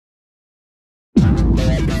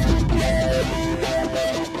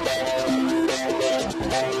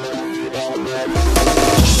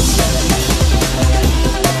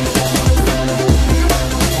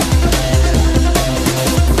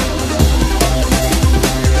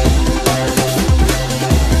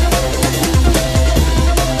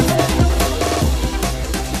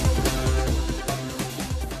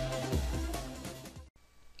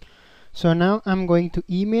So now I'm going to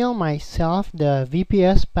email myself the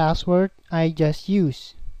VPS password I just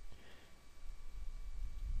used.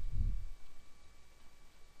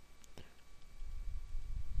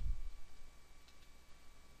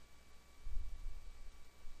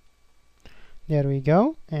 There we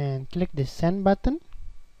go, and click the send button,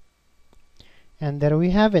 and there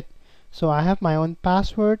we have it. So I have my own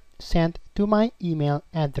password sent to my email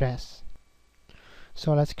address.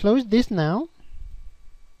 So let's close this now.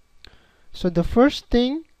 So the first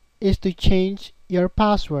thing is to change your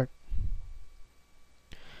password.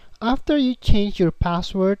 After you change your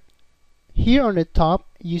password, here on the top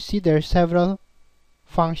you see there are several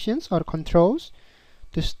functions or controls.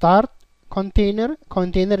 To start container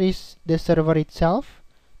is the server itself.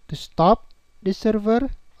 To stop the server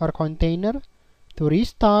or container, to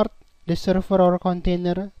restart the server or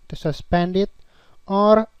container, to suspend it,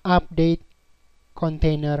 or update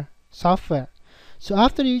container software. So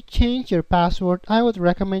after you change your password, I would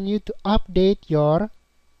recommend you to update your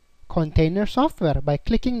container software by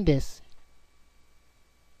clicking this.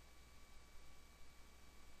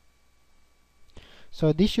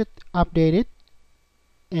 So this should update it,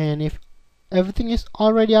 and if everything is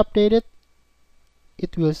already updated,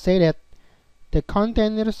 it will say that the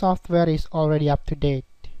container software is already up to date.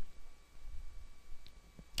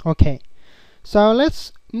 Okay, so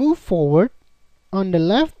let's move forward. On the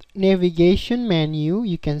left navigation menu,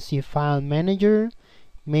 you can see File Manager,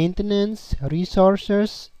 Maintenance,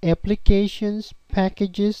 Resources, Applications,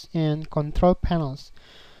 Packages, and Control Panels.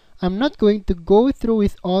 I'm not going to go through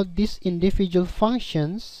with all these individual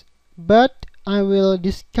functions, but I will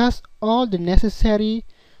discuss all the necessary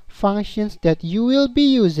functions that you will be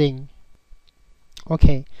using.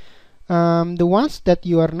 Okay, the ones that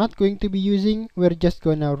you are not going to be using, we're just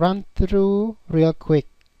gonna run through real quick.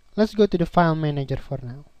 Let's go to the File Manager for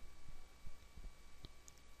now.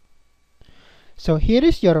 So here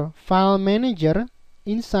is your File Manager.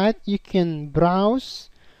 Inside you can browse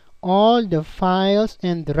all the files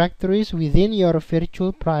and directories within your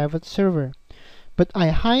virtual private server. But I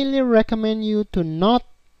highly recommend you to not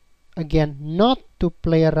to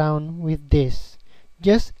play around with this.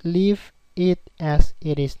 Just leave it as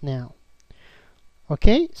it is now.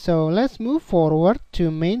 Okay, so let's move forward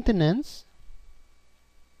to maintenance.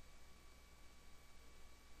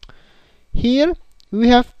 Here we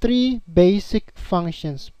have three basic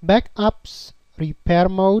functions: backups, repair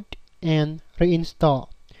mode, and reinstall.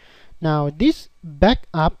 Now this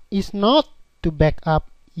backup is not to back up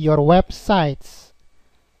your websites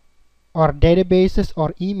or databases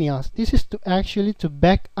or emails. This is to actually to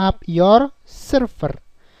back up your server.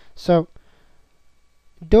 So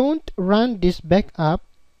don't run this backup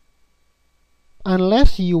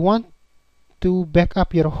unless you want to back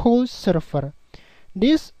up your whole server.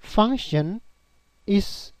 This function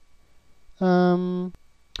is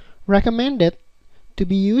recommended to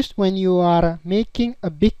be used when you are making a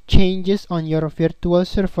big changes on your virtual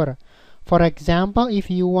server. For example, if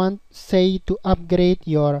you want, say, to upgrade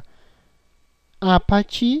your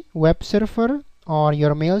Apache web server or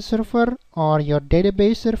your mail server or your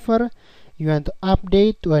database server, you want to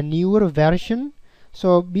update to a newer version.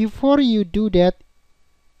 So before you do that,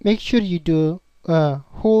 make sure you do a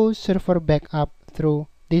whole server backup through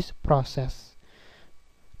this process.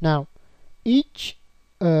 Now each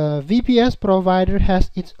VPS provider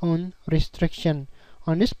has its own restriction.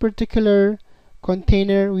 On this particular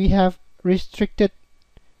container we have restricted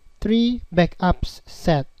 3 backups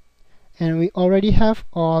set, and we already have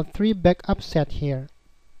all 3 backups set here.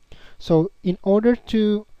 So in order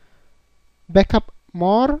to backup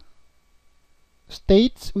more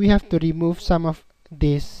states, we have to remove some of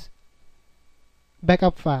these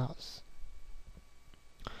backup files.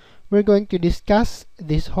 We're going to discuss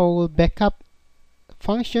this whole backup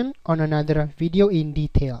function on another video in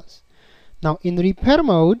details. Now in repair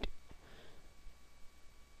mode,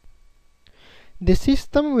 the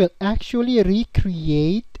system will actually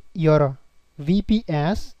recreate your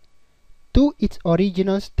VPS to its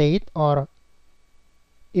original state or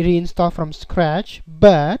reinstall from scratch,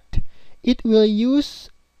 but it will use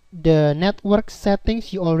the network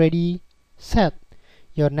settings you already set.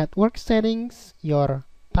 Your network settings, your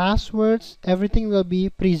passwords, everything will be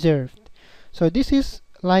preserved. So this is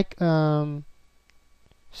like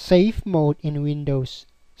safe mode in Windows,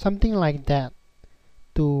 something like that,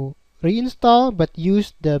 to reinstall but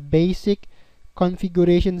use the basic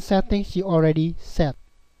configuration settings you already set.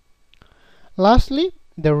 Lastly,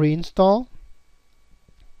 the reinstall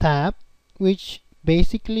tab, which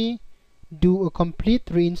basically do a complete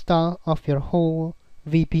reinstall of your whole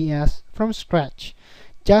VPS from scratch,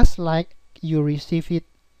 just like you receive it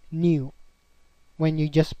new when you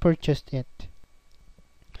just purchased it.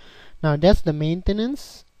 Now that's the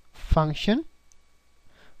maintenance function.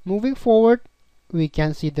 Moving forward, we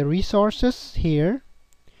can see the resources here.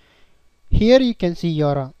 Here you can see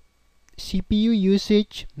your CPU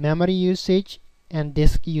usage, memory usage, and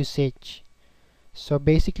disk usage. So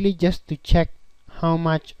basically just to check how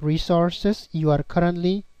much resources you are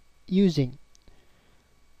currently using.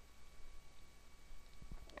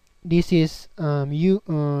 This is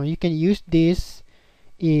you can use this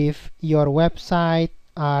if your website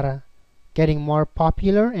are getting more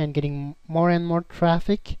popular and getting more and more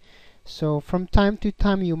traffic. So from time to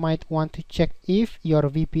time you might want to check if your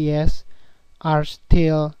VPS are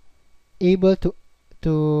still able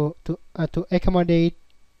to accommodate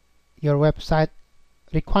your website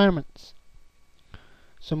requirements.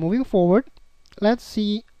 So moving forward, let's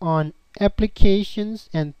see on applications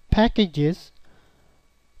and packages.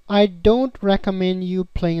 I don't recommend you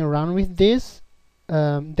playing around with this.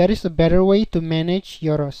 There is a better way to manage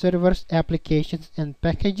your server's applications and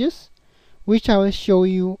packages, which I will show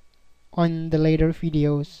you on the later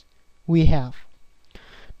videos we have.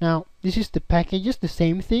 Now this is the packages, the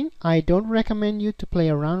same thing. I don't recommend you to play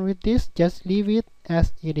around with this, just leave it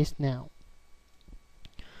as it is now.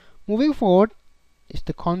 Moving forward is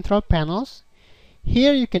the control panels.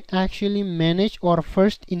 Here you can actually manage or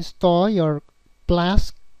first install your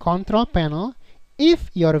Plesk control panel if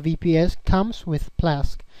your VPS comes with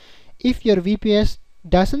Plesk. If your VPS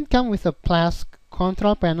doesn't come with a Plesk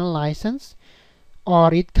control panel license,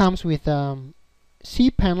 or it comes with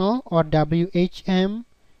cPanel or WHM,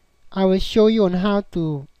 I will show you on how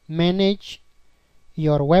to manage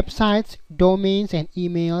your websites, domains, and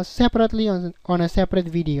emails separately on a separate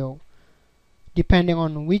video, depending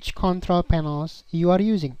on which control panels you are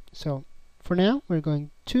using. So for now, we're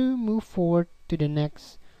going to move forward to the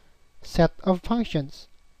next set of functions.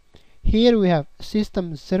 Here we have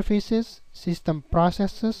system services, system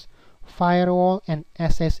processes, firewall, and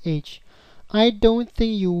SSH. I don't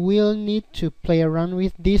think you will need to play around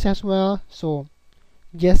with this as well, so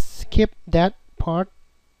just skip that part.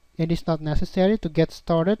 It is not necessary to get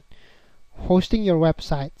started hosting your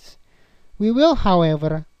websites. We will,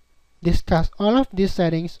 however, discuss all of these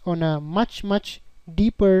settings on a much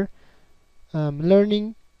deeper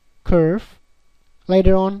learning curve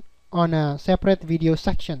later on a separate video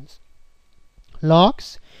sections.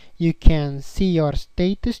 Logs, you can see your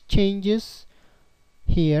status changes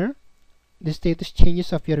here, the status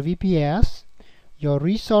changes of your VPS, your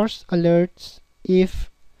resource alerts if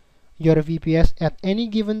your VPS at any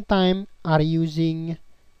given time are using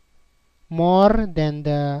more than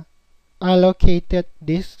the allocated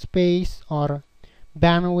disk space or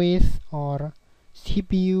bandwidth or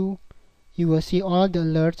CPU. You will see all the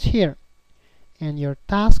alerts here, and your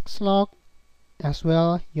tasks log as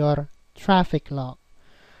well your traffic log.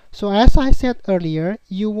 So as I said earlier,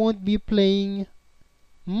 you won't be playing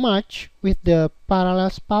much with the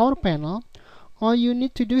Parallels Power Panel. All you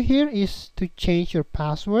need to do here is to change your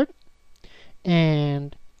password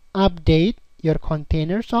and update your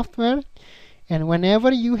container software, and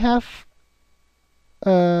whenever you have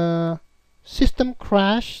a system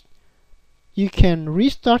crash, you can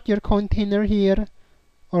restart your container here,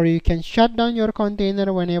 or you can shut down your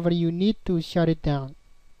container whenever you need to shut it down.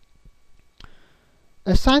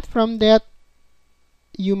 Aside from that,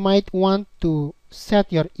 you might want to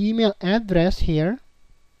set your email address here.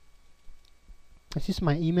 This is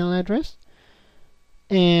my email address,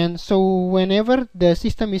 and so whenever the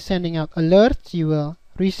system is sending out alerts, you will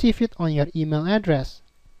receive it on your email address.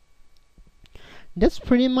 That's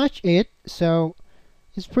pretty much it. So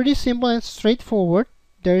it's pretty simple and straightforward.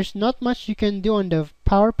 There's not much you can do on the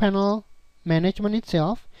Power Panel management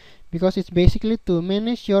itself, because it's basically to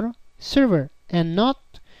manage your server and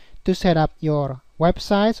not to set up your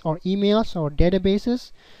websites or emails or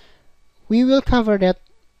databases. We will cover that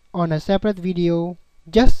on a separate video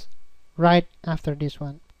just right after this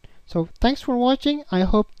one. So thanks for watching. I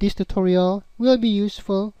hope this tutorial will be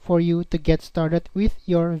useful for you to get started with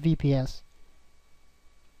your VPS.